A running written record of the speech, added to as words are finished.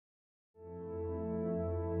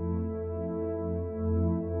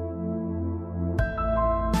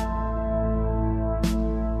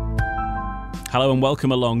Hello and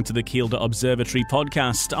welcome along to the Kielder Observatory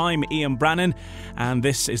podcast. I'm Ian Brannan and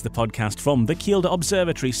this is the podcast from the Kielder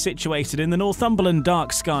Observatory situated in the Northumberland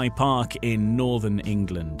Dark Sky Park in northern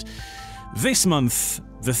England. This month,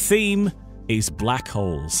 the theme is black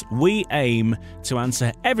holes. We aim to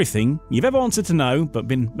answer everything you've ever wanted to know but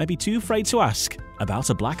been maybe too afraid to ask about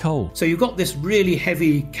a black hole. So you've got this really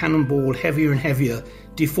heavy cannonball, heavier and heavier,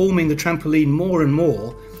 deforming the trampoline more and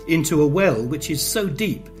more into a well which is so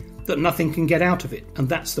deep that nothing can get out of it, and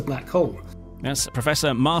that's the black hole. That's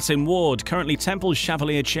Professor Martin Ward, currently Temple's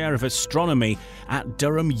Chevallier Chair of Astronomy at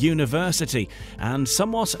Durham University, and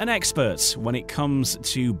somewhat an expert when it comes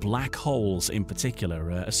to black holes in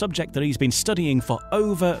particular, a subject that he's been studying for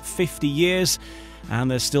over 50 years,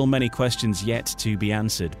 and there's still many questions yet to be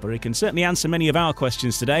answered. But he can certainly answer many of our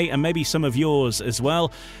questions today, and maybe some of yours as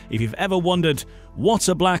well. If you've ever wondered what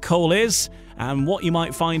a black hole is, and what you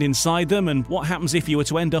might find inside them, and what happens if you were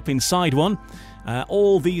to end up inside one,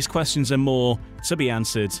 all these questions and more to be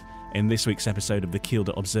answered in this week's episode of the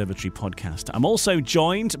Kielder Observatory podcast. I'm also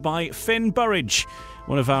joined by Finn Burridge,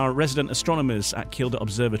 one of our resident astronomers at Kielder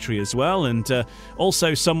Observatory as well, and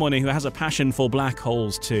also someone who has a passion for black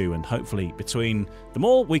holes too, and hopefully between them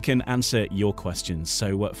all we can answer your questions.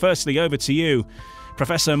 So firstly, over to you,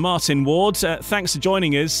 Professor Martin Ward. Thanks for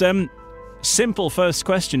joining us. Simple first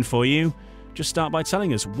question for you. Just start by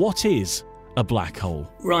telling us, what is a black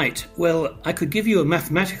hole? Right. Well, I could give you a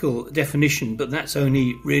mathematical definition, but that's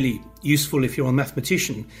only really useful if you're a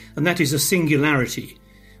mathematician, and that is a singularity.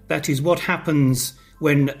 That is what happens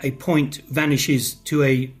when a point vanishes to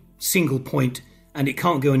a single point and it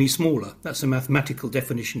can't go any smaller. That's a mathematical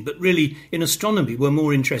definition. But really, in astronomy, we're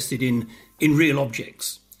more interested in real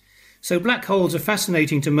objects. So black holes are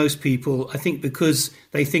fascinating to most people, I think, because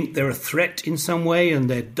they think they're a threat in some way, and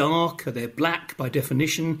they're dark, or they're black by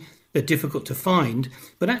definition. They're difficult to find,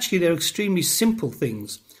 but actually they're extremely simple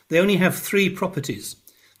things. They only have three properties.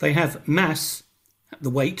 They have mass, the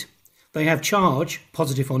weight, they have charge,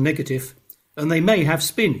 positive or negative, and they may have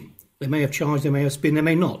spin. They may have charge, they may have spin, they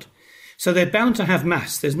may not. So they're bound to have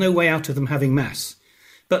mass. There's no way out of them having mass.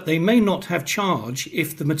 But they may not have charge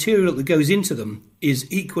if the material that goes into them is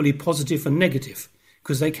equally positive and negative,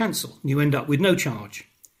 because they cancel, and you end up with no charge.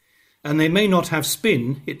 And they may not have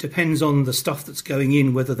spin. It depends on the stuff that's going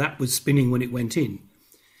in, whether that was spinning when it went in.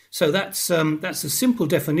 So that's a simple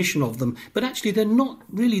definition of them. But actually, they're not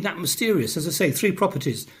really that mysterious. As I say, three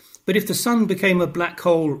properties. But if the sun became a black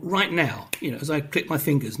hole right now, as I click my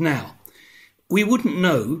fingers now, we wouldn't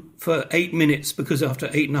know for 8 minutes, because after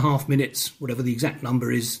 8.5 minutes, whatever the exact number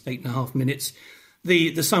is, 8.5 minutes,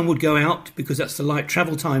 the sun would go out, because that's the light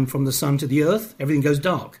travel time from the sun to the Earth. Everything goes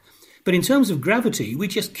dark. But in terms of gravity, we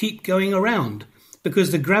just keep going around,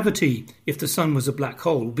 because the gravity, if the sun was a black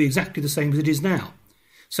hole, would be exactly the same as it is now.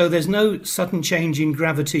 So there's no sudden change in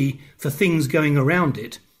gravity for things going around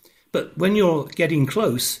it. But when you're getting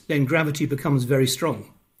close, then gravity becomes very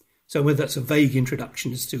strong. So whether that's a vague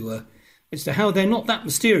introduction as to how they're not that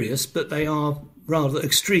mysterious, but they are rather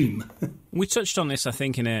extreme. We touched on this, I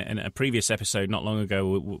think, in a previous episode not long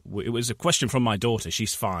ago. It was a question from my daughter.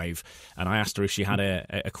 She's 5, and I asked her if she had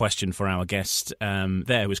a question for our guest.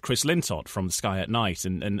 There was Chris Lintott from The Sky at Night,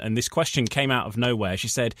 and this question came out of nowhere. She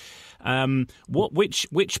said,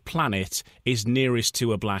 which planet is nearest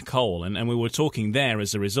to a black hole? And we were talking there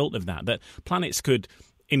as a result of that planets could,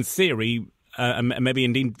 in theory, maybe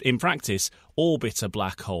indeed in practice, orbit a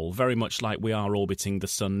black hole, very much like we are orbiting the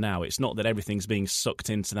sun now. It's not that everything's being sucked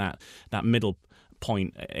into that middle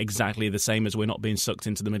point exactly the same as we're not being sucked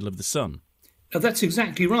into the middle of the sun. That's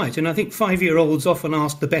exactly right. And I think 5-year-olds often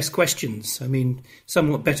ask the best questions. I mean,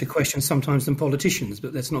 somewhat better questions sometimes than politicians,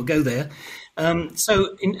 but let's not go there.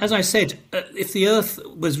 As I said, if the Earth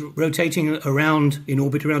was rotating around in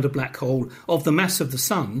orbit around a black hole of the mass of the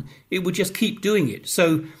sun, it would just keep doing it.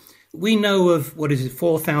 So we know of,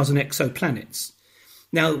 4,000 exoplanets.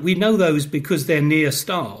 Now, we know those because they're near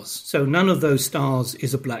stars. So none of those stars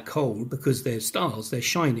is a black hole because they're stars, they're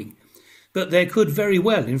shining. But there could very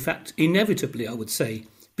well, in fact, inevitably, I would say,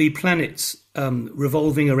 be planets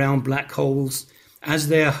revolving around black holes. As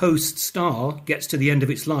their host star gets to the end of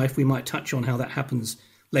its life, we might touch on how that happens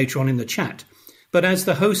later on in the chat. But as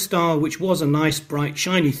the host star, which was a nice, bright,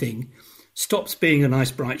 shiny thing, stops being a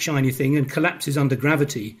nice, bright, shiny thing and collapses under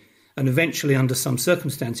gravity, and eventually under some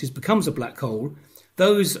circumstances becomes a black hole,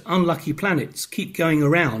 those unlucky planets keep going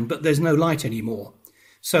around, but there's no light anymore.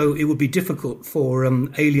 So it would be difficult for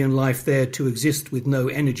alien life there to exist with no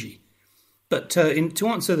energy. But to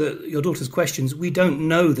answer your daughter's questions, we don't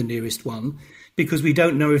know the nearest one because we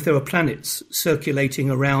don't know if there are planets circulating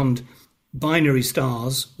around binary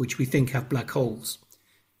stars, which we think have black holes.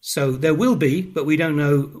 So there will be, but we don't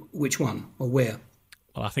know which one or where.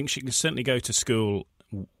 Well, I think she can certainly go to school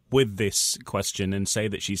with this question and say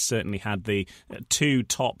that she's certainly had the two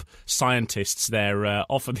top scientists there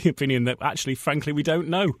offer the opinion that actually, frankly, we don't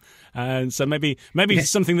know. And so maybe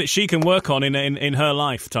something that she can work on in her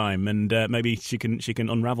lifetime, and maybe she can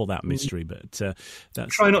unravel that mystery. But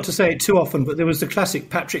that's... Try not to say it too often, but there was the classic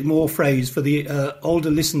Patrick Moore phrase for the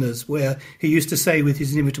older listeners, where he used to say with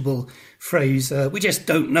his inimitable phrase, "We just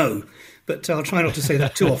don't know." But I'll try not to say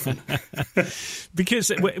that too often.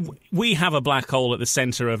 Because we have a black hole at the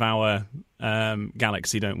centre of our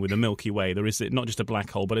galaxy, don't we? The Milky Way. There is not just a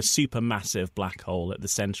black hole, but a supermassive black hole at the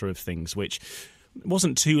centre of things, which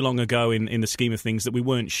wasn't too long ago in the scheme of things that we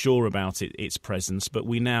weren't sure about its presence, but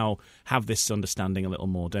we now have this understanding a little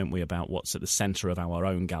more, don't we, about what's at the centre of our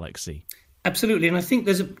own galaxy. Absolutely, and I think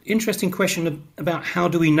there's an interesting question about how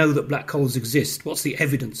do we know that black holes exist? What's the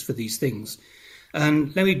evidence for these things?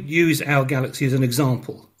 And let me use our galaxy as an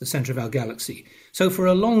example, the centre of our galaxy. So for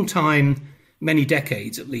a long time, many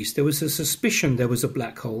decades at least, there was a suspicion there was a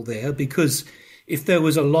black hole there, because if there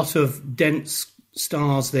was a lot of dense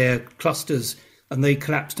stars there, clusters, and they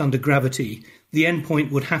collapsed under gravity, the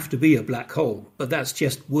endpoint would have to be a black hole. But that's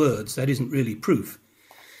just words, that isn't really proof.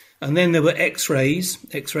 And then there were X-rays,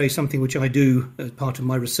 something which I do as part of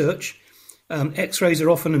my research. X-rays are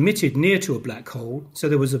often emitted near to a black hole, so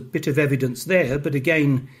there was a bit of evidence there, but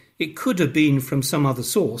again, it could have been from some other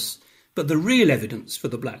source. But the real evidence for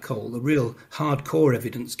the black hole, the real hardcore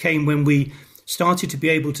evidence, came when we started to be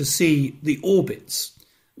able to see the orbits,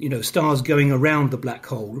 stars going around the black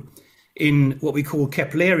hole in what we call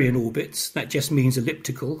Keplerian orbits. That just means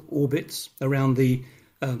elliptical orbits around the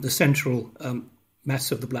central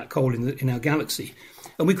mass of the black hole in our galaxy.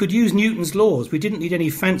 And we could use Newton's laws. We didn't need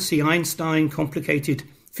any fancy Einstein complicated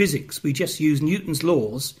physics. We just used Newton's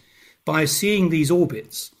laws by seeing these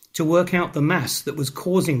orbits to work out the mass that was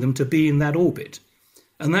causing them to be in that orbit.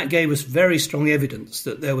 And that gave us very strong evidence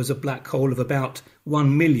that there was a black hole of about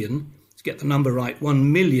 1 million, to get the number right,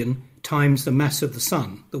 1 million times the mass of the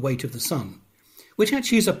sun, the weight of the sun, which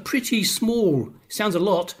actually is a pretty small, sounds a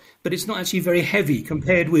lot, but it's not actually very heavy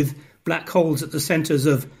compared with black holes at the centres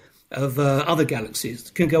of other galaxies.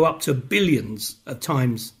 Can go up to billions of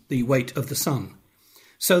times the weight of the sun.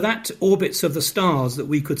 So that orbits of the stars that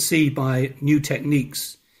we could see by new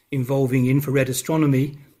techniques involving infrared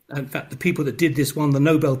astronomy, in fact the people that did this won the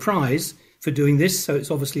Nobel Prize for doing this, so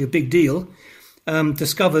it's obviously a big deal,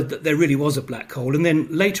 discovered that there really was a black hole. And then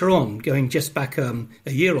later on, going just back a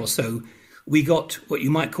year or so, we got what you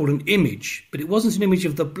might call an image, but it wasn't an image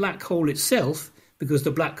of the black hole itself, because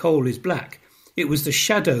the black hole is black. It was the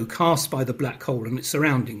shadow cast by the black hole and its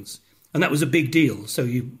surroundings. And that was a big deal. So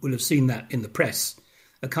you will have seen that in the press,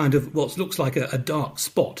 a kind of what looks like a dark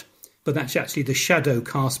spot, but that's actually the shadow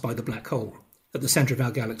cast by the black hole at the centre of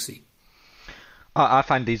our galaxy. I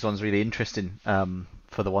find these ones really interesting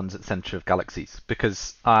for the ones at the centre of galaxies,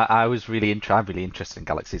 because I'm really interested in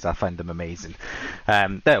galaxies. I find them amazing.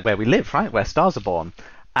 They're where we live, right? Where stars are born,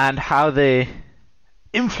 and how they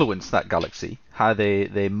influence that galaxy, how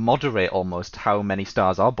they moderate almost how many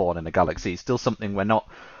stars are born in a galaxy, is still something we're not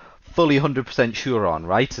fully 100% sure on,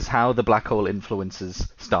 right? Is how the black hole influences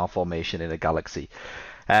star formation in a galaxy.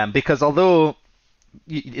 Because although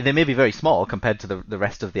they may be very small compared to the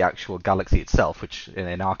rest of the actual galaxy itself, which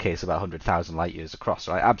in our case about 100,000 light years across,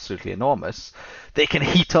 right? Absolutely enormous. They can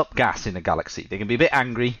heat up gas in a galaxy. They can be a bit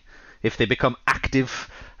angry. If they become active,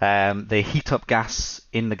 they heat up gas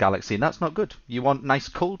in the galaxy, and that's not good. You want nice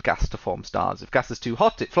cold gas to form stars. If gas is too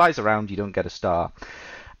hot, it flies around, you don't get a star.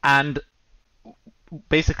 And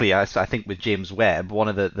basically, I think with James Webb, one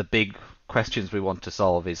of the big questions we want to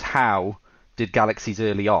solve is how did galaxies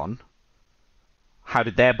early on, how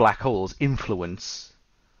did their black holes influence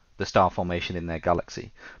the star formation in their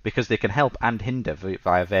galaxy? Because they can help and hinder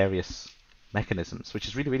via various mechanisms, which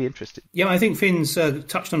is really, really interesting. Yeah, I think Finn's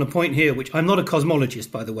touched on a point here, which I'm not a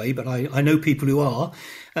cosmologist, by the way, but I know people who are,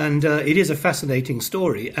 and it is a fascinating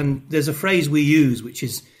story. And there's a phrase we use which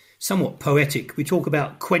is somewhat poetic. We talk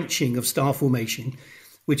about quenching of star formation,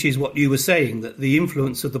 which is what you were saying, that the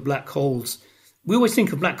influence of the black holes, we always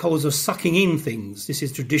think of black holes as sucking in things. This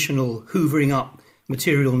is traditional hoovering up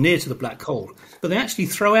material near to the black hole, but they actually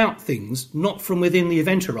throw out things, not from within the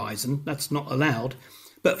event horizon, that's not allowed,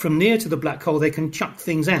 but from near to the black hole, they can chuck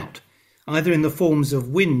things out, either in the forms of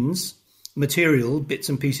winds, material, bits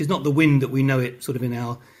and pieces, not the wind that we know it sort of in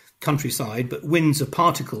our countryside, but winds of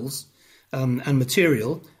particles and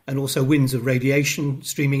material, and also winds of radiation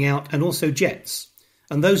streaming out, and also jets.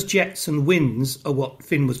 And those jets and winds are what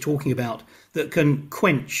Finn was talking about, that can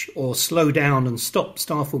quench or slow down and stop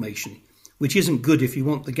star formation, which isn't good if you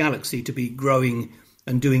want the galaxy to be growing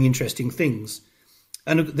and doing interesting things.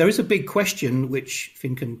 And there is a big question, which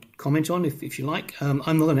Finn can comment on if you like.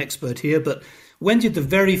 I'm not an expert here, but when did the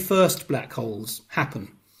very first black holes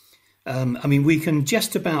happen? We can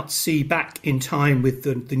just about see back in time with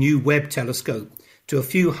the new Webb telescope to a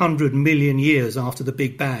few 100 million years after the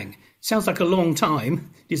Big Bang. Sounds like a long time.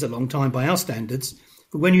 It is a long time by our standards.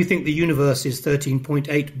 But when you think the universe is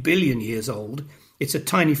 13.8 billion years old, it's a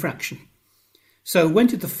tiny fraction. So when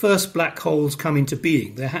did the first black holes come into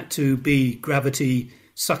being? There had to be gravity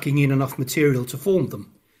sucking in enough material to form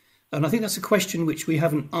them. And I think that's a question which we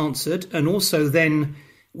haven't answered. And also then,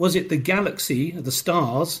 was it the galaxy, the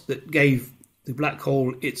stars, that gave the black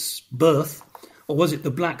hole its birth? Or was it the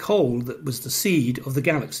black hole that was the seed of the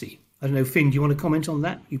galaxy? I don't know, Finn, do you want to comment on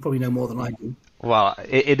that? You probably know more than I do. Well,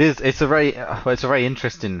 it's a very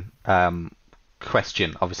interesting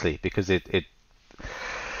question, obviously, because the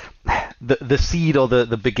seed or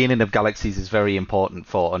the beginning of galaxies is very important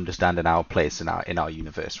for understanding our place in our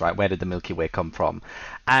universe, right? Where did the Milky Way come from?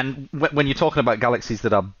 And when you're talking about galaxies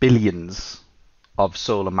that are billions of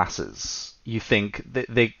solar masses, you think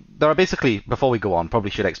there are basically, before we go on, probably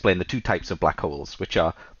should explain the two types of black holes, which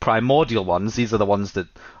are primordial ones. These are the ones that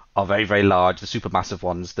are very, very large, the supermassive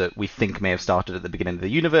ones that we think may have started at the beginning of the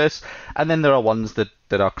universe. And then there are ones that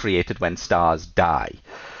are created when stars die.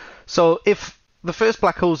 So if the first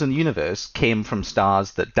black holes in the universe came from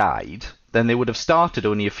stars that died, then they would have started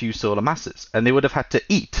only a few solar masses, and they would have had to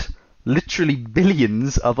eat literally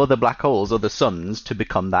billions of other black holes, other suns, to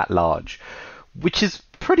become that large, which is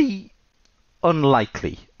pretty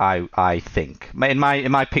unlikely, I think. In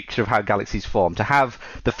my picture of how galaxies form, to have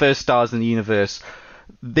the first stars in the universe,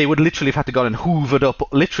 they would literally have had to go and hoovered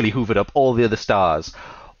up all the other stars.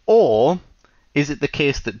 Or is it the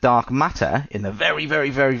case that dark matter, in the very, very,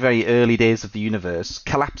 very, very early days of the universe,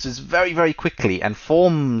 collapses very, very quickly and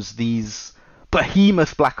forms these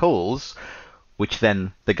behemoth black holes, which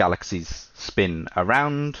then the galaxies spin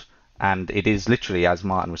around, and it is literally, as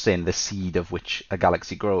Martin was saying, the seed of which a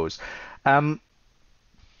galaxy grows.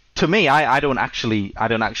 To me, I don't know.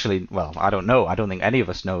 I don't think any of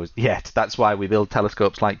us knows yet. That's why we build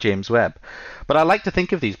telescopes like James Webb. But I like to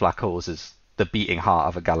think of these black holes as the beating heart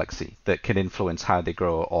of a galaxy that can influence how they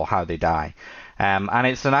grow or how they die. And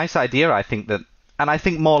it's a nice idea, I think, and I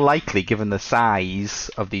think more likely, given the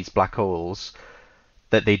size of these black holes,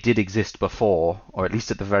 that they did exist before, or at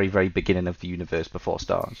least at the very, very beginning of the universe, before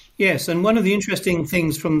stars. Yes, and one of the interesting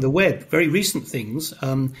things from the Webb, very recent things,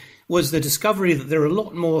 was the discovery that there are a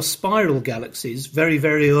lot more spiral galaxies very,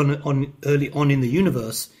 very early on in the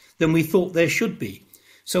universe than we thought there should be.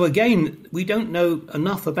 So again, we don't know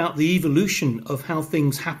enough about the evolution of how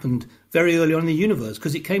things happened very early on in the universe,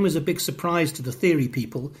 because it came as a big surprise to the theory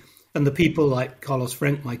people and the people like Carlos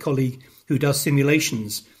Frenk, my colleague, who does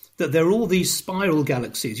simulations, that there are all these spiral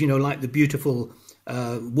galaxies, like the beautiful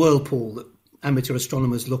whirlpool that amateur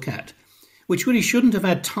astronomers look at, which really shouldn't have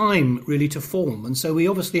had time really to form. And so we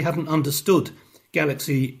obviously haven't understood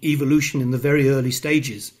galaxy evolution in the very early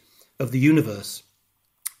stages of the universe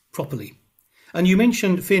properly. And you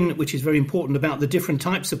mentioned, Finn, which is very important, about the different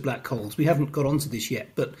types of black holes. We haven't got onto this yet,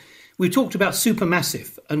 but we talked about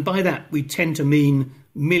supermassive. And by that, we tend to mean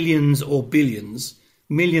millions or billions.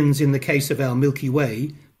 Millions in the case of our Milky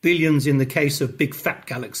Way, billions in the case of big fat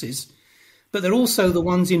galaxies. But they're also the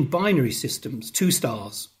ones in binary systems, two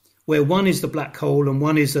stars, where one is the black hole and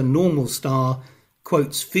one is a normal star,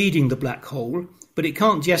 quotes, feeding the black hole. But it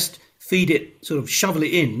can't just feed it, sort of shovel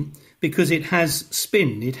it in, because it has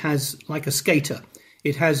spin, it has, like a skater,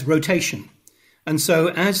 it has rotation. And so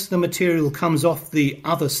as the material comes off the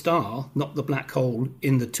other star, not the black hole,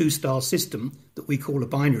 in the two-star system that we call a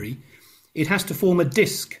binary, it has to form a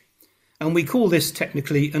disk. And we call this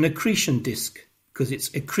technically an accretion disk, because it's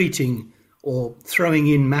accreting or throwing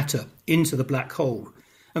in matter into the black hole.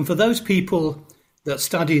 And for those people that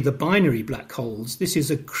study the binary black holes, this is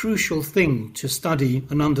a crucial thing to study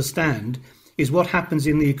and understand, is what happens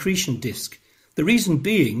in the accretion disk. The reason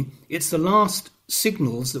being, it's the last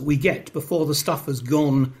signals that we get before the stuff has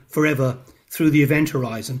gone forever through the event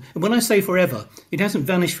horizon. And when I say forever, it hasn't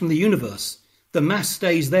vanished from the universe. The mass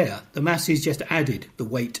stays there. The mass is just added, the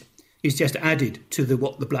weight is just added to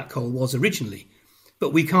what the black hole was originally.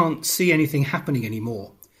 But we can't see anything happening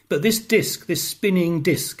anymore. But this disk, this spinning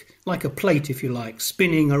disk, like a plate, if you like,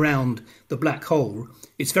 spinning around the black hole,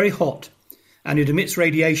 it's very hot and it emits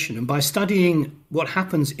radiation. And by studying what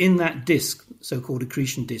happens in that disk, so-called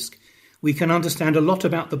accretion disk, we can understand a lot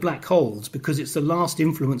about the black holes, because it's the last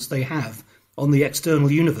influence they have on the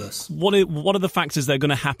external universe. What are the factors that are going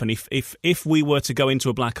to happen if we were to go into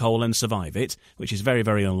a black hole and survive it, which is very,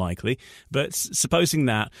 very unlikely, but supposing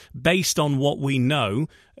that, based on what we know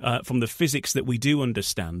from the physics that we do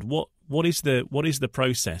understand, what is the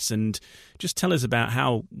process? And just tell us about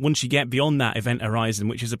how, once you get beyond that event horizon,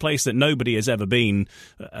 which is a place that nobody has ever been,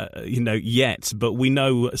 yet, but we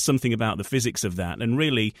know something about the physics of that, and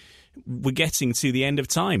really we're getting to the end of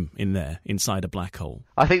time inside a black hole.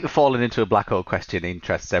 I think the falling into a black hole question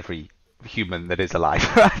interests every human that is alive,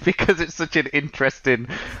 right? Because it's such an interesting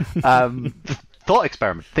thought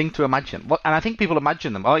experiment, thing to imagine. And I think people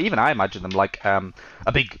imagine them, or even I imagine them, like a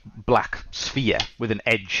big black sphere with an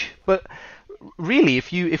edge. But really,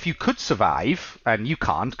 if you could survive, and you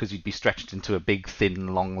can't because you'd be stretched into a big,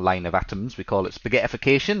 thin, long line of atoms, we call it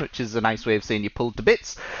spaghettification, which is a nice way of saying you're pulled to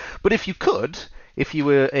bits. But if you could, if you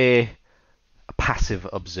were a passive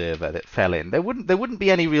observer that fell in, there wouldn't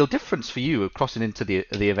be any real difference for you of crossing into the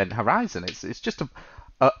event horizon. It's just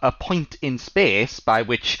a point in space by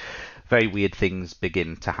which very weird things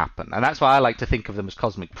begin to happen. And that's why I like to think of them as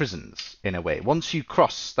cosmic prisons, in a way. Once you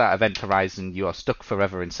cross that event horizon, you are stuck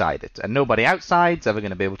forever inside it, and nobody outside's ever going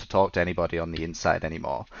to be able to talk to anybody on the inside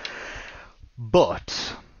anymore.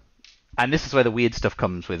 But, and this is where the weird stuff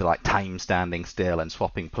comes with, like time standing still and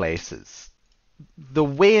swapping places, the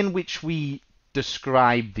way in which we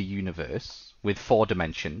describe the universe with 4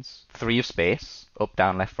 dimensions, 3 of space, up,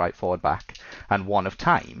 down, left, right, forward, back, and 1 of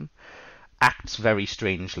time, acts very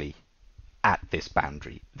strangely at this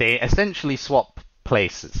boundary. They essentially swap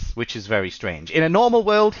places, which is very strange. In a normal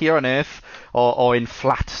world here on Earth, or in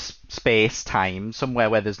flat space time, somewhere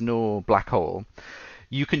where there's no black hole,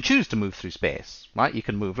 you can choose to move through space, right? You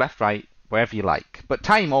can move left, right, wherever you like. But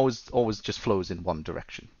time always just flows in one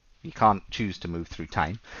direction. You can't choose to move through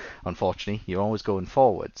time, unfortunately. You're always going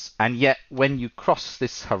forwards. And yet, when you cross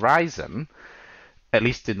this horizon, at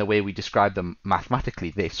least in the way we describe them mathematically,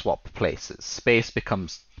 they swap places. Space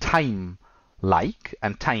becomes time-like,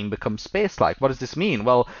 and time becomes space-like. What does this mean?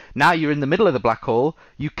 Well, now you're in the middle of the black hole,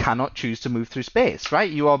 you cannot choose to move through space,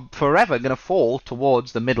 right? You are forever going to fall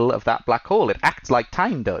towards the middle of that black hole. It acts like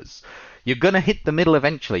time does. You're going to hit the middle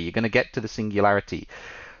eventually. You're going to get to the singularity.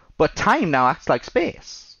 But time now acts like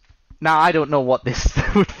space. Now, I don't know what this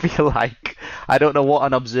would feel like. I don't know what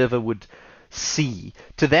an observer would see.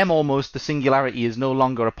 To them, almost, the singularity is no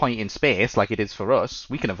longer a point in space like it is for us.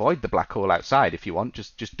 We can avoid the black hole outside if you want,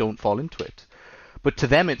 just don't fall into it. But to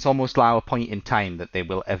them, it's almost like a point in time that they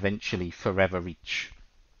will eventually forever reach.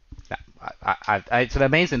 It's an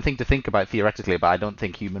amazing thing to think about theoretically, but I don't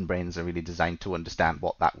think human brains are really designed to understand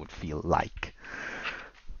what that would feel like,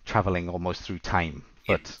 traveling almost through time.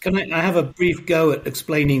 But I have a brief go at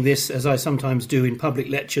explaining this, as I sometimes do in public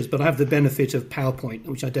lectures, but I have the benefit of PowerPoint,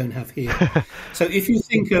 which I don't have here. So if you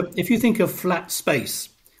think of flat space,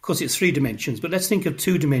 of course it's 3 dimensions, but let's think of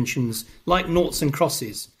 2 dimensions like noughts and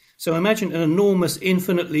crosses. So imagine an enormous,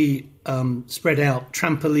 infinitely spread out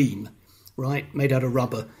trampoline, right, made out of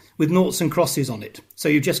rubber, with noughts and crosses on it. So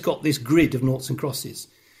you've just got this grid of noughts and crosses.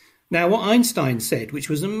 Now, what Einstein said, which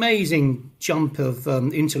was an amazing jump of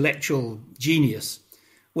intellectual genius,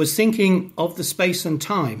 was thinking of the space and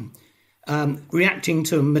time reacting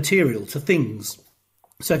to material, to things.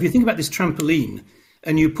 So if you think about this trampoline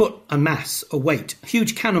and you put a mass, a weight, a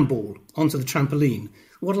huge cannonball onto the trampoline,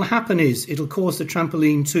 what will happen is it'll cause the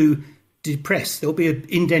trampoline to depress. There'll be an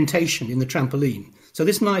indentation in the trampoline. So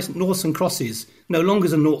this nice noughts and crosses no longer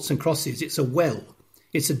is a noughts and crosses, it's a well,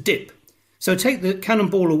 it's a dip. So take the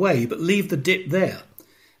cannonball away, but leave the dip there.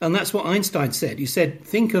 And that's what Einstein said. He said,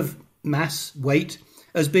 think of mass, weight,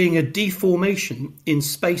 as being a deformation in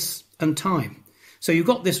space and time. So you've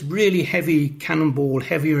got this really heavy cannonball,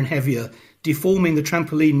 heavier and heavier, deforming the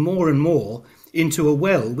trampoline more and more into a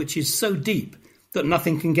well which is so deep that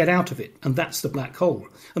nothing can get out of it. And that's the black hole.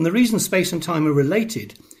 And the reason space and time are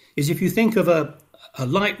related is if you think of a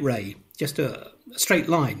light ray, just a straight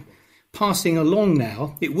line, passing along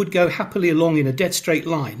now, it would go happily along in a dead straight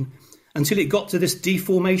line until it got to this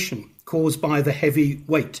deformation caused by the heavy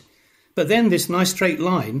weight. But then this nice straight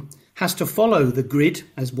line has to follow the grid,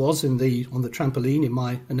 as was on the trampoline in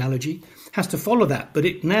my analogy, has to follow that. But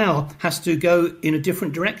it now has to go in a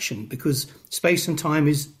different direction because space and time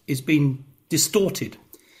is being distorted.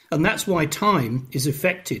 And that's why time is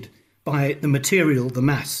affected by the material, the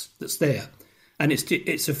mass that's there. And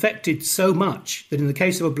it's affected so much that in the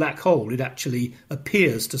case of a black hole, it actually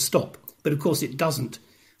appears to stop. But of course it doesn't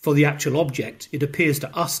for the actual object. It appears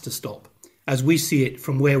to us to stop as we see it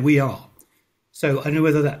from where we are. So I don't know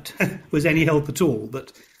whether that was any help at all,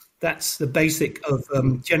 but that's the basic of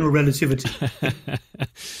general relativity.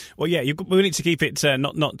 Well, yeah, we need to keep it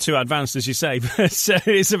not too advanced, as you say, but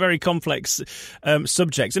it's a very complex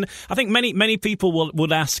subject. And I think many people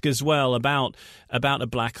would ask as well about a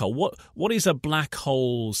black hole. What is a black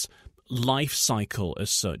hole's life cycle as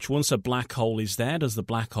such? Once a black hole is there, does the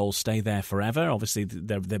black hole stay there forever? Obviously,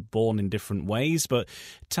 they're born in different ways, but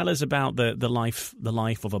tell us about the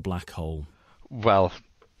life of a black hole. Well,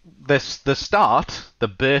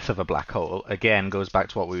 the birth of a black hole, again, goes back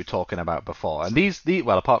to what we were talking about before. And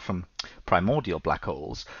apart from primordial black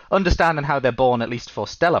holes, understanding how they're born, at least for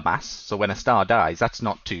stellar mass, so when a star dies, that's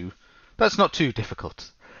not too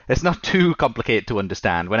difficult. It's not too complicated to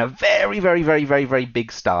understand. When a very, very, very, very, very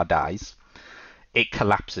big star dies, it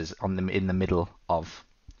collapses in the middle of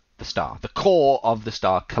the star. The core of the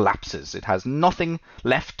star collapses. It has nothing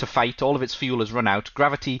left to fight. All of its fuel has run out.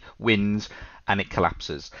 Gravity wins, and it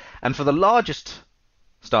collapses. And for the largest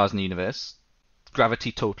stars in the universe,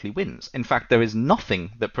 gravity totally wins. In fact, there is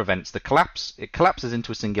nothing that prevents the collapse. It collapses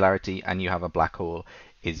into a singularity, and you have a black hole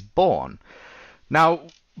is born. Now,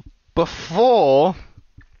 before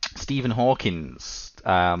Stephen Hawking's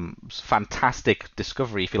fantastic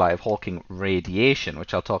discovery, if you like, of Hawking radiation,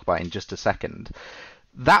 which I'll talk about in just a second,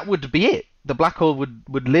 that would be it. The black hole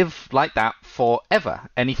would live like that forever.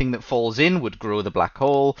 Anything that falls in would grow the black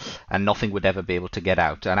hole, and nothing would ever be able to get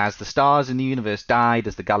out. And as the stars in the universe died,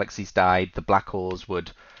 as the galaxies died, the black holes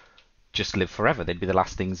would just live forever. They'd be the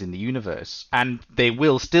last things in the universe. And they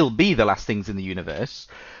will still be the last things in the universe,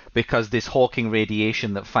 because this Hawking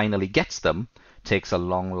radiation that finally gets them takes a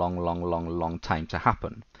long time to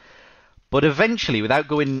happen. But eventually, without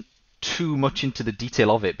going too much into the detail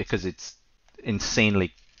of it, because it's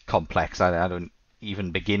insanely complex, I don't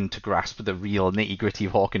even begin to grasp the real nitty-gritty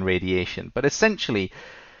of Hawking radiation, but essentially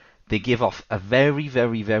they give off a very,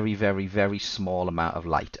 very, very, very, very small amount of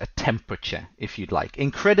light, a temperature, if you'd like,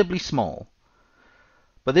 incredibly small.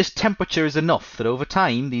 But this temperature is enough that over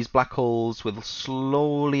time these black holes will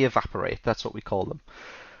slowly evaporate. That's what we call them.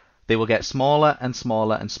 They will get smaller and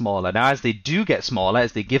smaller and smaller. Now, as they do get smaller,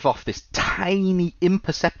 as they give off this tiny,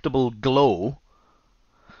 imperceptible glow,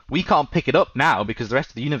 we can't pick it up now because the rest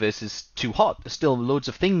of the universe is too hot. There's still loads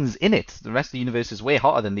of things in it. The rest of the universe is way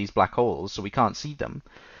hotter than these black holes, so we can't see them.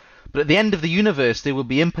 But at the end of the universe, they will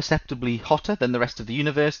be imperceptibly hotter than the rest of the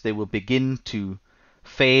universe. They will begin to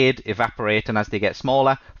fade, evaporate, and as they get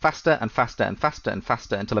smaller, faster and faster and faster and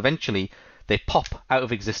faster, until eventually they pop out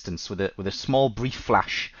of existence with a small brief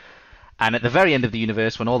flash. And at the very end of the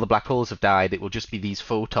universe, when all the black holes have died, it will just be these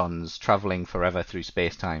photons travelling forever through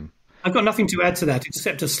space-time. I've got nothing to add to that,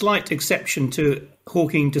 except a slight exception to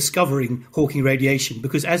Hawking discovering Hawking radiation,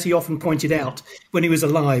 because as he often pointed out when he was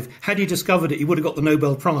alive, had he discovered it, he would have got the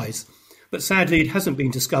Nobel Prize. But sadly, it hasn't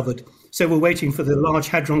been discovered. So we're waiting for the Large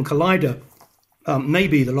Hadron Collider,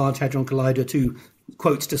 maybe the Large Hadron Collider to,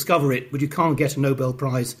 quote, discover it, but you can't get a Nobel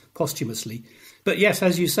Prize posthumously. But yes,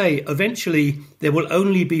 as you say, eventually there will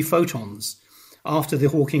only be photons after the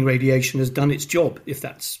Hawking radiation has done its job, if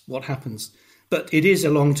that's what happens. But it is a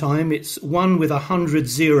long time. It's 1 with 100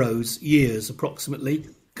 zeros years, approximately.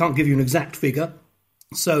 Can't give you an exact figure.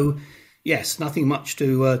 So, yes, nothing much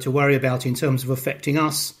to worry about in terms of affecting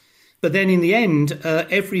us. But then in the end,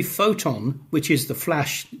 every photon, which is the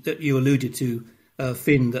flash that you alluded to,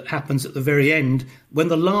 Finn, that happens at the very end, when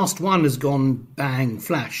the last one has gone bang,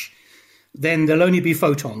 flash, then there'll only be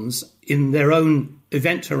photons in their own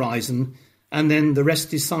event horizon, and then the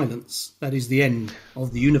rest is silence. That is the end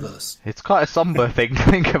of the universe. It's quite a somber thing to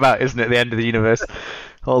think about, isn't it, the end of the universe?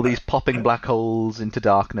 All these popping black holes into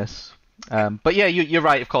darkness. But yeah, you're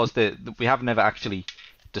right, of course, we have never actually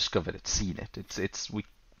discovered it, seen it.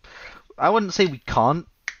 I wouldn't say we can't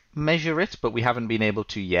measure it, but we haven't been able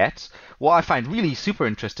to yet. What I find really super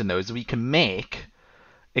interesting, though, is we can make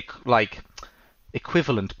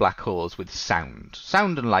equivalent black holes with sound.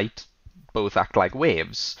 Sound and light both act like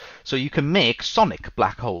waves. So you can make sonic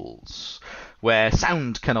black holes where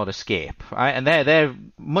sound cannot escape, right? And they're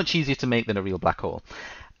much easier to make than a real black hole.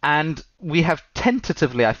 And we have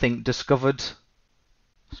tentatively, I think, discovered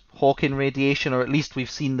Hawking radiation, or at least we've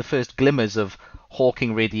seen the first glimmers of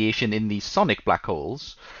Hawking radiation in these sonic black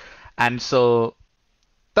holes. And so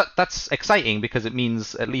that's exciting because it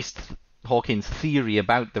means at least Hawking's theory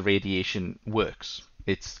about the radiation works.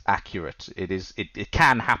 It's accurate. It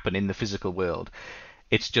can happen in the physical world.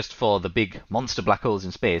 It's just for the big monster black holes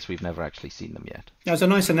in space, we've never actually seen them yet. That's a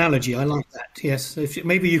nice analogy. I like that. Yes.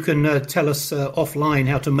 Maybe you can tell us offline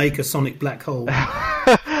how to make a sonic black hole.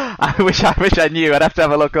 I wish I knew. I'd have to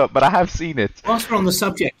have a look up, but I have seen it. Whilst we're on the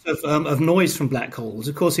subject of noise from black holes,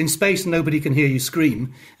 of course, in space nobody can hear you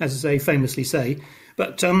scream, as they famously say.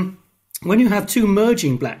 But when you have two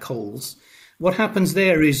merging black holes, What happens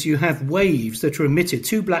there is you have waves that are emitted,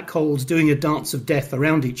 two black holes doing a dance of death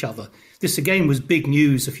around each other. This again was big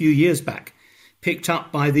news a few years back, picked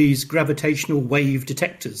up by these gravitational wave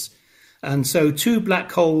detectors. And so two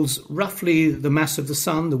black holes, roughly the mass of the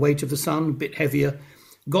sun, the weight of the sun, a bit heavier,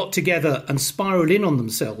 got together and spiraled in on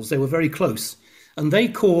themselves. They were very close. And they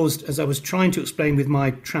caused, as I was trying to explain with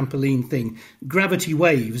my trampoline thing, gravity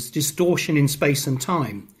waves, distortion in space and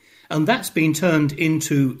time. And that's been turned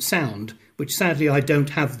into sound, which sadly I don't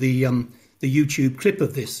have the YouTube clip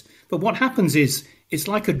of this. But what happens is it's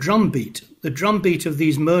like a drum beat, the drum beat of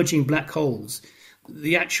these merging black holes.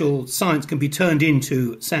 The actual science can be turned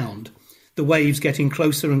into sound. The waves getting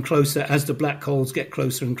closer and closer as the black holes get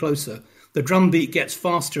closer and closer. The drum beat gets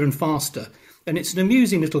faster and faster. And it's an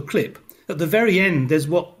amusing little clip. At the very end, there's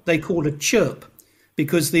what they call a chirp,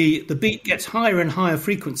 because the beat gets higher and higher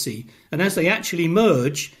frequency. And as they actually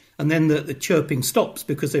merge, and then the chirping stops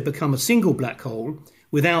because they become a single black hole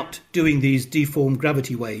without doing these deformed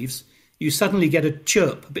gravity waves, you suddenly get a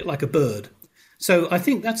chirp, a bit like a bird. So I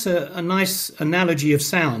think that's a nice analogy of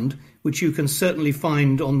sound, which you can certainly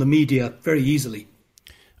find on the media very easily.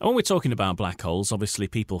 And when we're talking about black holes, obviously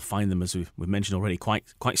people find them, as we've mentioned already, quite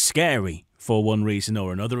scary for one reason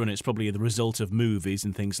or another, and it's probably the result of movies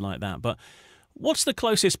and things like that. But what's the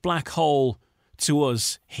closest black hole to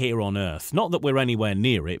us here on Earth? Not that we're anywhere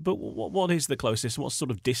near it, but what is the closest? What sort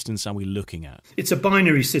of distance are we looking at? It's a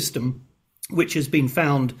binary system which has been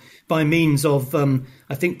found by means of,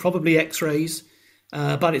 I think, probably X-rays,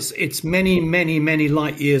 but it's many, many, many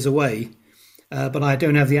light years away. But I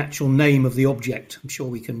don't have the actual name of the object. I'm sure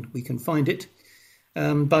we can find it.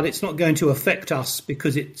 But it's not going to affect us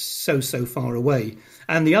because it's so far away.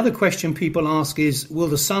 And the other question people ask is, will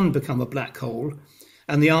the sun become a black hole?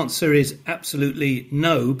 And the answer is absolutely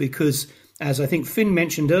no, because, as I think Finn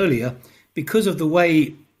mentioned earlier, because of the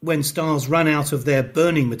way when stars run out of their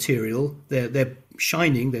burning material, their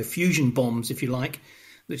shining, their fusion bombs, if you like,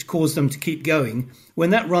 which cause them to keep going, when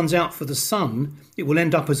that runs out for the sun, it will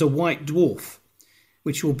end up as a white dwarf,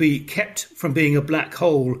 which will be kept from being a black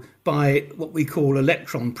hole by what we call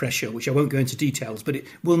electron pressure, which I won't go into details, but it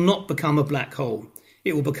will not become a black hole.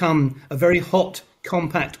 It will become a very hot,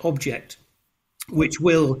 compact object, which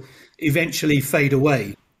will eventually fade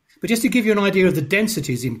away. But just to give you an idea of the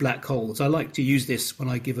densities in black holes, I like to use this when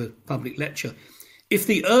I give a public lecture. If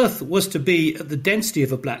the Earth was to be at the density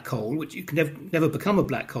of a black hole, which you can never become a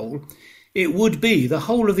black hole, it would be the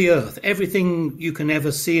whole of the Earth, everything you can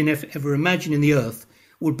ever see and ever imagine in the Earth,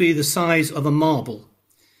 would be the size of a marble.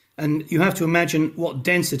 And you have to imagine what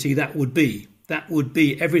density that would be. That would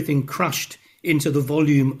be everything crushed into the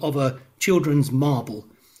volume of a children's marble,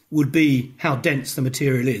 would be how dense the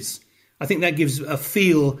material is. I think that gives a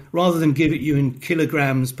feel, rather than give it you in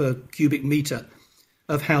kilograms per cubic metre,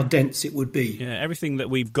 of how dense it would be. Yeah, everything that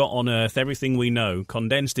we've got on Earth, everything we know,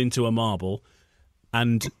 condensed into a marble,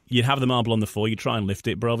 and you'd have the marble on the floor, you'd try and lift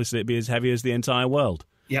it, but obviously it'd be as heavy as the entire world.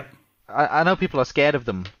 Yep. I know people are scared of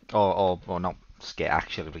them, or not scared,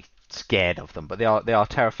 actually scared of them, but they are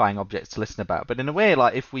terrifying objects to listen about. But in a way,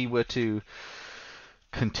 like if we were to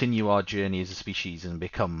continue our journey as a species and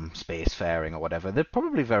become spacefaring or whatever, they're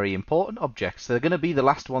probably very important objects. They're going to be the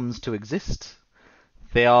last ones to exist.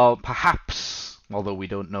 They are perhaps, although we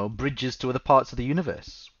don't know, bridges to other parts of the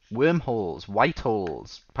universe. Wormholes, white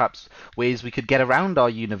holes, perhaps ways we could get around our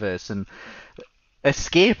universe and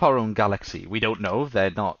escape our own galaxy. We don't know.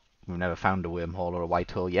 We've never found a wormhole or a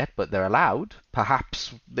white hole yet, but they're allowed.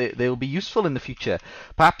 Perhaps they'll be useful in the future.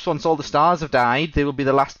 Perhaps once all the stars have died, they will be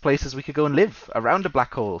the last places we could go and live, around a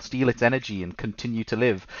black hole, steal its energy and continue to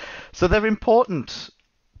live. So they're important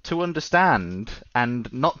to understand and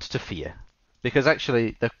not to fear, because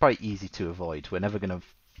actually they're quite easy to avoid. We're never going to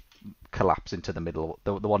collapse into the middle,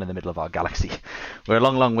 the one in the middle of our galaxy. We're a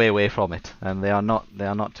long, long way away from it, and they are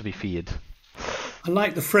not to be feared. I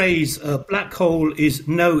like the phrase, a black hole is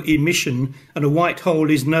no emission and a white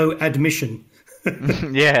hole is no admission.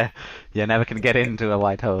 Yeah, you never can get into a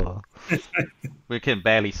white hole. We can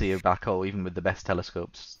barely see a black hole even with the best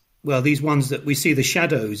telescopes. Well, these ones that we see the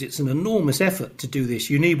shadows, it's an enormous effort to do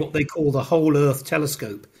this. You need what they call the whole Earth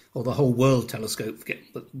telescope, or the whole world telescope, forget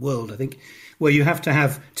the world, I think, where you have to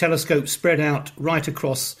have telescopes spread out right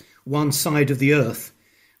across one side of the Earth,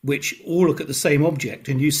 which all look at the same object,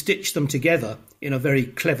 and you stitch them together in a very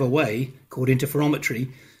clever way called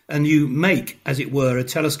interferometry, and you make, as it were, a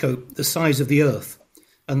telescope the size of the Earth.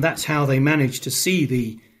 And that's how they manage to see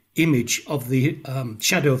the image of the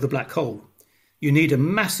shadow of the black hole. You need a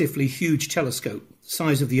massively huge telescope, the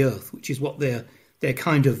size of the Earth, which is what they're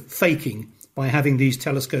kind of faking by having these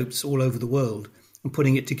telescopes all over the world and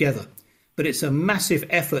putting it together. but it's a massive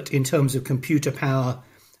effort in terms of computer power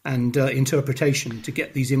and interpretation to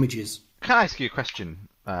get these images. Can I ask you a question,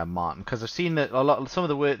 Martin? Because I've seen that some of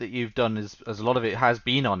the work that you've done is a lot of it has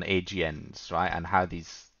been on AGNs, right, and how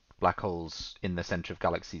these black holes in the centre of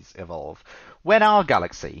galaxies evolve. When our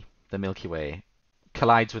galaxy, the Milky Way,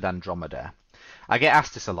 collides with Andromeda, I get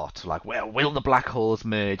asked this a lot, like, well, will the black holes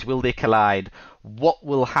merge? Will they collide? What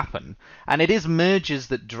will happen? And it is mergers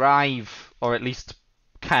that drive, or at least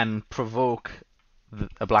can provoke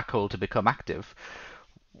a black hole to become active.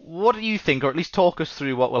 What do you think, or at least talk us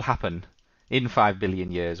through what will happen in 5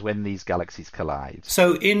 billion years when these galaxies collide?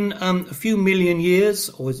 So in a few million years,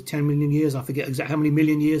 or is it 10 million years? I forget exactly how many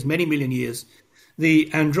million years, many million years,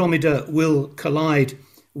 the Andromeda will collide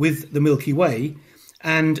with the Milky Way,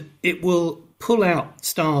 and it will pull out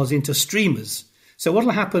stars into streamers. So what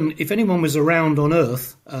will happen, if anyone was around on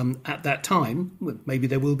Earth at that time, maybe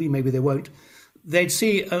there will be, maybe there won't, they'd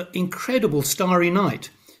see an incredible starry night.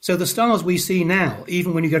 So the stars we see now,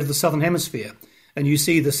 even when you go to the southern hemisphere and you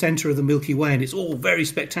see the centre of the Milky Way, and it's all very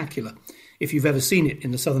spectacular, if you've ever seen it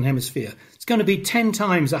in the southern hemisphere, it's going to be 10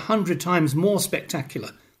 times, 100 times more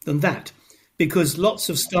spectacular than that, because lots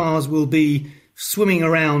of stars will be swimming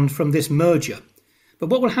around from this merger. But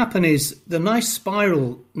what will happen is the nice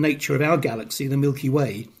spiral nature of our galaxy, the Milky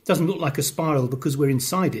Way, doesn't look like a spiral because we're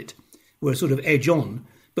inside it. We're sort of edge on,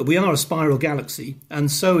 but we are a spiral galaxy,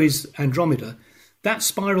 and so is Andromeda. That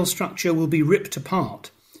spiral structure will be ripped apart.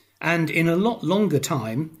 And in a lot longer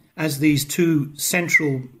time, as these two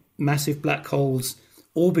central massive black holes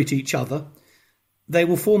orbit each other, they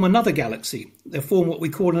will form another galaxy. They'll form what we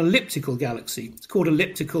call an elliptical galaxy. It's called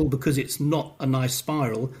elliptical because it's not a nice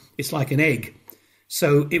spiral. It's like an egg.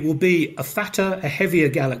 So it will be a fatter, a heavier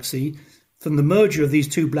galaxy from the merger of these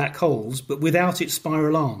two black holes, but without its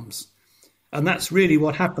spiral arms. And that's really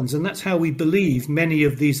what happens. And that's how we believe many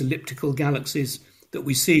of these elliptical galaxies that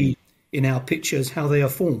we see in our pictures, how they are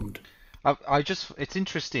formed. It's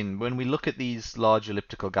interesting when we look at these large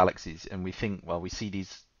elliptical galaxies and we think, well, we see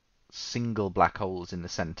these single black holes in the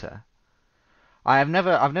center. I've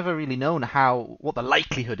never really known what the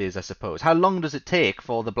likelihood is, I suppose. How long does it take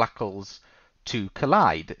for the black holes to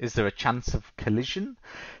collide? Is there a chance of collision?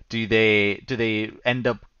 Do they end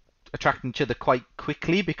up attracting each other quite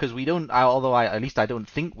quickly? Because we don't, at least I don't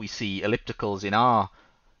think we see ellipticals in our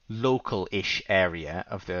local-ish area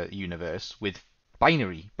of the universe with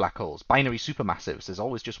binary black holes, binary supermassives. There's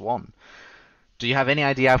always just one. Do you have any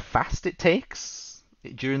idea how fast it takes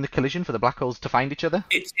during the collision for the black holes to find each other?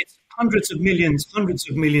 It's hundreds of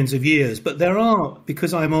millions of years. But there are,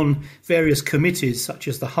 because I'm on various committees such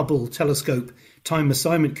as the Hubble Telescope Time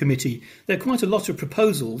Assignment Committee, there are quite a lot of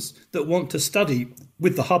proposals that want to study,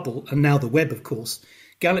 with the Hubble and now the Webb, of course,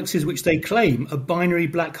 galaxies which they claim are binary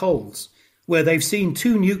black holes, where they've seen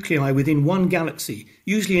two nuclei within one galaxy,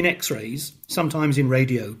 usually in X-rays, sometimes in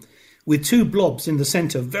radio, with two blobs in the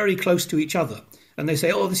centre very close to each other. And they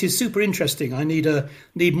say, oh, this is super interesting. I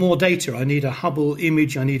need more data. I need a Hubble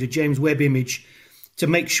image. I need a James Webb image to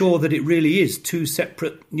make sure that it really is two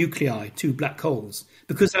separate nuclei, two black holes.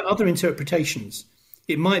 Because there are other interpretations.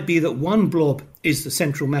 It might be that one blob is the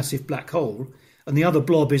central massive black hole and the other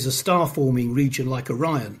blob is a star-forming region like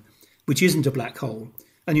Orion, which isn't a black hole.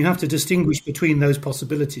 And you have to distinguish between those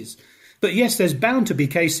possibilities. But yes, there's bound to be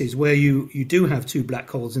cases where you do have two black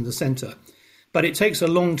holes in the centre, but it takes a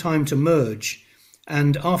long time to merge.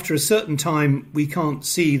 And after a certain time, we can't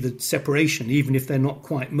see the separation, even if they're not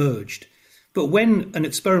quite merged. But when an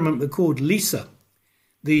experiment called LISA,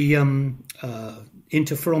 the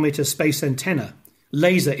interferometer space antenna,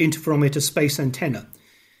 laser interferometer space antenna,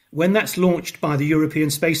 when that's launched by the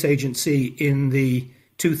European Space Agency in the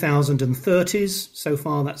 2030s, so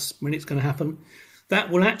far that's when it's going to happen,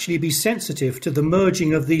 that will actually be sensitive to the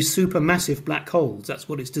merging of these supermassive black holes. That's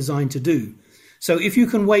what it's designed to do. So if you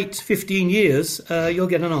can wait 15 years, you'll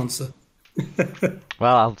get an answer.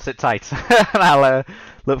 Well, I'll sit tight and I'll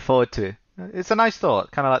look forward to it. It's a nice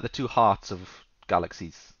thought, kind of like the two hearts of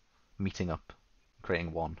galaxies meeting up,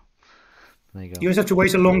 creating one. There you go. You always have to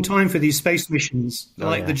wait a long time for these space missions,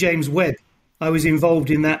 like the James Webb. I was involved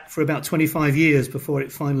in that for about 25 years before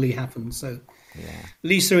it finally happened. So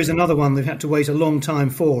LISA is another one they've had to wait a long time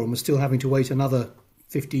for, and we're still having to wait another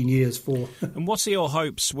 15 years for. And what are your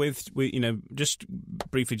hopes with just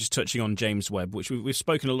briefly just touching on James Webb, which we've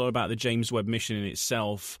spoken a lot about the James Webb mission in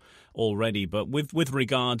itself already, but with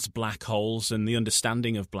regards black holes and the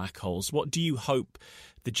understanding of black holes, what do you hope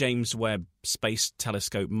the James Webb Space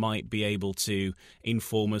Telescope might be able to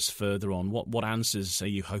inform us further on? What answers are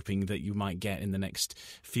you hoping that you might get in the next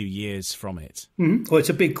few years from it? Well, it's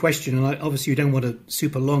a big question, and obviously you don't want a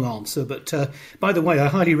super long answer. But by the way, I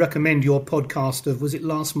highly recommend your podcast of, was it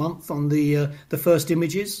last month, on the first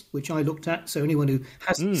images, which I looked at. So anyone who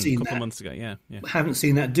hasn't seen that, a couple of months ago, yeah, haven't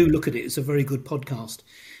seen that, do look at it. It's a very good podcast.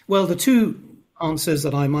 Well, the two answers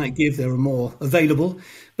that I might give, there are more available,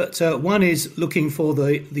 but one is looking for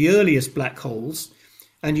the earliest black holes,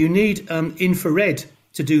 and you need infrared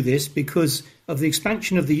to do this because of the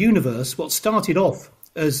expansion of the universe. What started off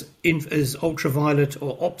as ultraviolet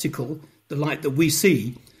or optical, the light that we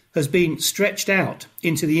see, has been stretched out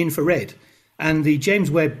into the infrared, and the James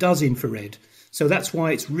Webb does infrared, so that's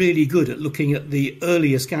why it's really good at looking at the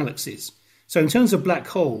earliest galaxies. So in terms of black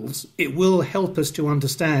holes, it will help us to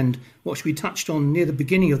understand what we touched on near the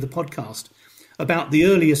beginning of the podcast about the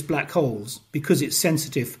earliest black holes, because it's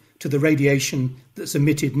sensitive to the radiation that's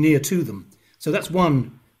emitted near to them. So that's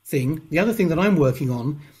one thing. The other thing that I'm working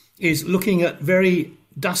on is looking at very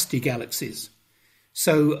dusty galaxies.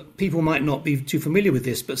 So people might not be too familiar with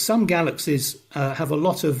this, but some galaxies have a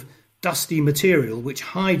lot of dusty material which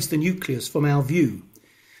hides the nucleus from our view.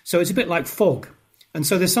 So it's a bit like fog. And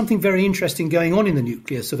so there's something very interesting going on in the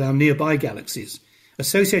nucleus of our nearby galaxies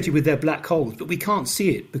associated with their black holes, but we can't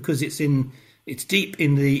see it because it's deep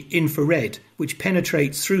in the infrared, which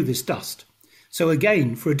penetrates through this dust. So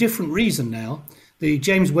again, for a different reason now, the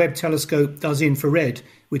James Webb Telescope does infrared,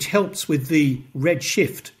 which helps with the red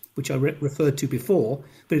shift, which I referred to before,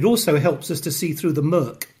 but it also helps us to see through the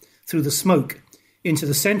murk, through the smoke, into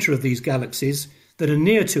the centre of these galaxies that are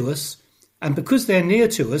near to us. And because they're near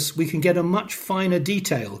to us, we can get a much finer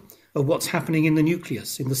detail of what's happening in the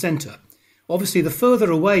nucleus, in the centre. Obviously, the further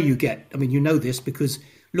away you get, I mean, you know this because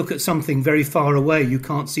look at something very far away, you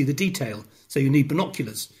can't see the detail, so you need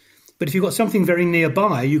binoculars. But if you've got something very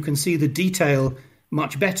nearby, you can see the detail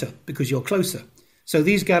much better because you're closer. So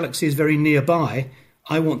these galaxies very nearby,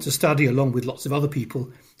 I want to study along with lots of other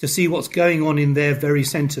people to see what's going on in their very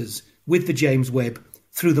centres with the James Webb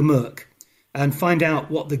through the murk, and find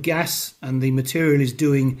out what the gas and the material is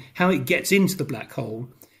doing, how it gets into the black hole,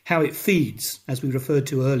 how it feeds, as we referred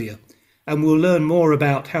to earlier. And we'll learn more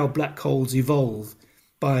about how black holes evolve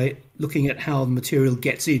by looking at how the material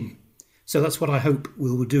gets in. So that's what I hope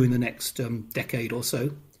we'll do in the next decade or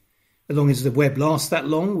so. As long as the Webb lasts that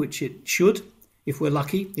long, which it should, if we're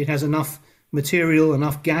lucky, it has enough material,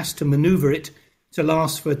 enough gas to manoeuvre it to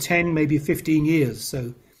last for 10, maybe 15 years.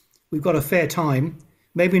 So we've got a fair time.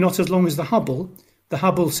 Maybe not as long as the Hubble. The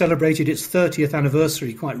Hubble celebrated its 30th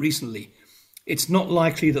anniversary quite recently. It's not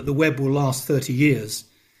likely that the Webb will last 30 years.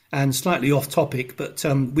 And slightly off topic, but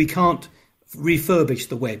we can't refurbish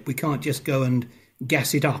the Webb. We can't just go and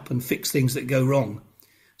gas it up and fix things that go wrong.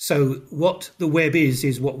 So what the Webb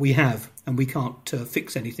is what we have, and we can't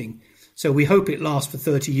fix anything. So we hope it lasts for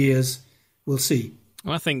 30 years. We'll see.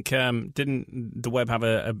 Well, I think, didn't the Webb have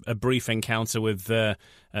a brief encounter with an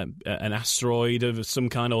asteroid of some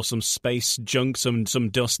kind, or some space junk, some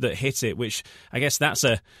dust that hit it, which I guess that's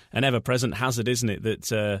an ever-present hazard, isn't it,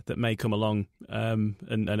 that may come along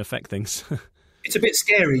and affect things. It's a bit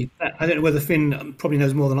scary. I don't know whether Finn probably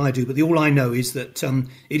knows more than I do, but all I know is that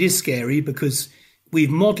it is scary because we've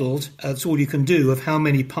modelled, that's all you can do, of how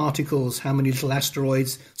many particles, how many little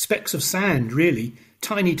asteroids, specks of sand, really,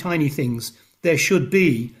 tiny, tiny things there should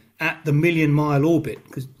be at the million-mile orbit.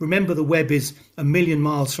 Because remember, the Webb is 1 million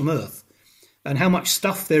miles from Earth, and how much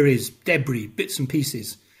stuff there is, debris, bits and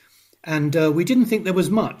pieces. And we didn't think there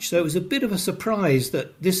was much, so it was a bit of a surprise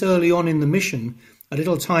that this early on in the mission, a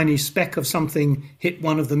little tiny speck of something hit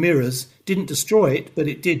one of the mirrors, didn't destroy it, but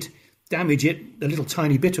it did damage it. A little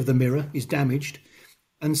tiny bit of the mirror is damaged.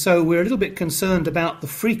 And so we're a little bit concerned about the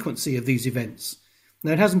frequency of these events.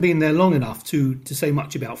 Now, it hasn't been there long enough to say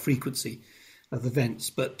much about frequency of events,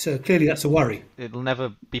 but clearly that's a worry. It'll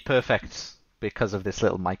never be perfect because of this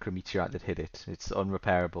little micrometeorite that hit it. It's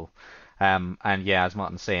unrepairable. And yeah, as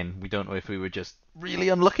Martin's saying, we don't know if we were just really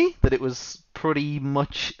unlucky that it was pretty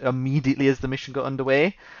much immediately as the mission got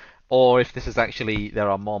underway, or if this is actually, there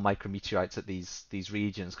are more micrometeorites at these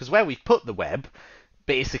regions. Because where we've put the Webb,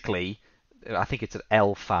 basically, I think it's at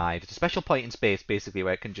L5. It's a special point in space, basically,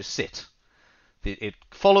 where it can just sit. It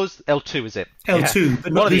follows L2, is it? L2, yeah.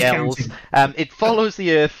 but not the L's. It follows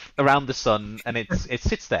the Earth around the sun, and it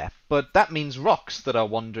sits there. But that means rocks that are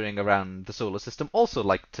wandering around the solar system also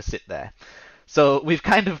like to sit there. So we've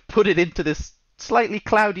kind of put it into this slightly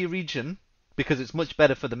cloudy region because it's much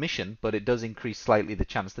better for the mission, but it does increase slightly the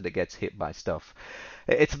chance that it gets hit by stuff.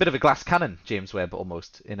 It's a bit of a glass cannon, James Webb,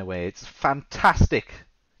 almost, in a way. It's fantastic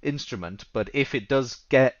instrument, but if it does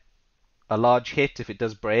get a large hit, if it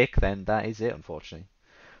does break, then that is it, unfortunately.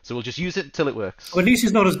 So we'll just use it until it works. Well, at least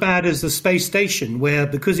it's not as bad as the space station, where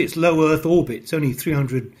because it's low Earth orbit, it's only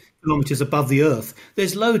 300 kilometres above the Earth,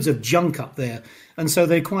 there's loads of junk up there. And so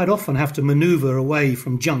they quite often have to manoeuvre away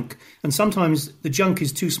from junk. And sometimes the junk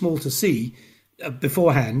is too small to see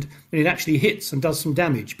beforehand, and it actually hits and does some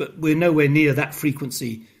damage. But we're nowhere near that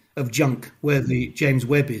frequency of junk where the James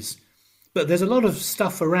Webb is. But there's a lot of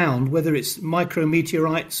stuff around, whether it's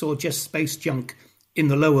micrometeorites or just space junk in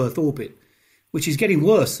the low Earth orbit, which is getting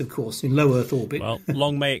worse, of course, in low Earth orbit. Well,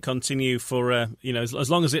 long may it continue for as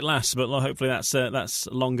long as it lasts. But hopefully that's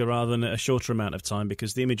longer rather than a shorter amount of time,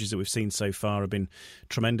 because the images that we've seen so far have been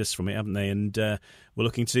tremendous from it, haven't they? And we're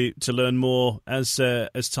looking to learn more as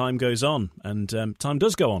time goes on, and time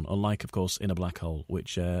does go on. Unlike, of course, in a black hole,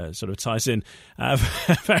 which sort of ties in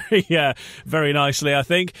very nicely, I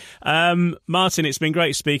think. Martin, it's been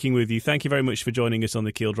great speaking with you. Thank you very much for joining us on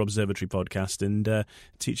the Kielder Observatory podcast and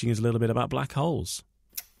teaching us a little bit about black holes.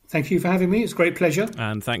 Thank you for having me. It's a great pleasure.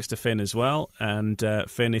 And thanks to Finn as well. And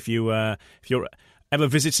Finn, if you're ever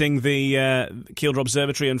visiting the Kielder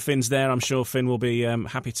Observatory and Finn's there, I'm sure Finn will be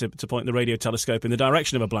happy to point the radio telescope in the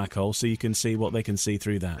direction of a black hole so you can see what they can see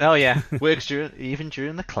through that. Oh yeah, works even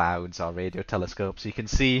during the clouds, our radio telescope, so you can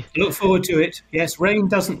see. Look forward to it. Yes, rain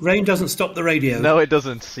doesn't stop the radio. No, it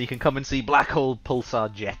doesn't. So you can come and see black hole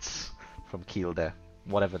pulsar jets from Kielder,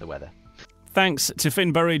 whatever the weather. Thanks to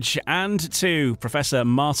Finn Burridge and to Professor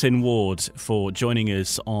Martin Ward for joining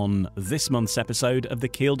us on this month's episode of the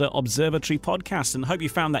Kielder Observatory podcast, and hope you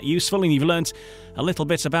found that useful and you've learnt a little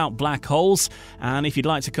bit about black holes. And if you'd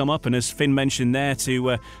like to come up and, as Finn mentioned there,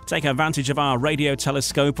 to take advantage of our radio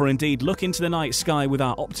telescope or indeed look into the night sky with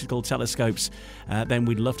our optical telescopes, then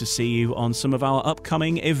we'd love to see you on some of our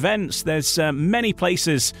upcoming events. There's many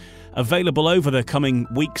places available over the coming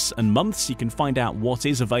weeks and months. You can find out what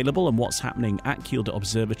is available and what's happening at Kielder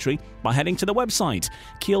Observatory by heading to the website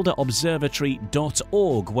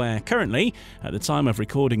kielderobservatory.org, where currently, at the time of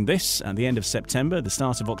recording this, at the end of September, the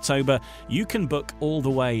start of October, you can book all the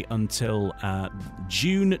way until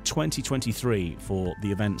June 2023 for the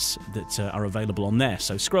events that are available on there.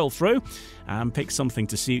 So scroll through and pick something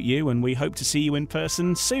to suit you, and we hope to see you in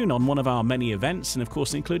person soon on one of our many events, and of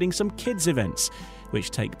course including some kids events which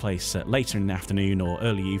take place later in the afternoon or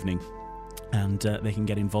early evening, and they can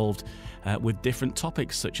get involved with different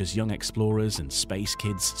topics such as young explorers and space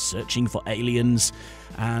kids searching for aliens,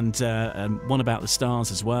 and one about the stars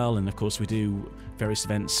as well. And of course we do various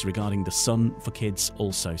events regarding the sun for kids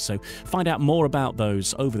also. So find out more about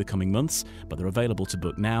those over the coming months, but they're available to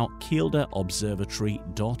book now,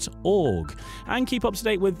 kielderobservatory.org. And keep up to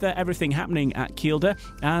date with everything happening at Kielder,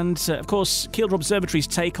 and of course Kielder Observatory's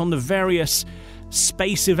take on the various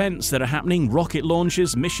space events that are happening: rocket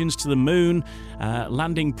launches, missions to the moon,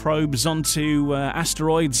 landing probes onto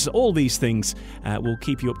asteroids. All these things will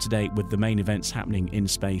keep you up to date with the main events happening in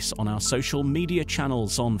space on our social media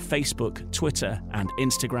channels on Facebook, Twitter and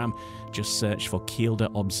Instagram. Just search for Kielder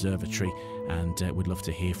Observatory, and we'd love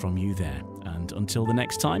to hear from you there. And until the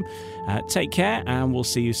next time, take care, and we'll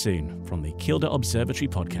see you soon from the Kielder Observatory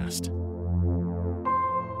podcast.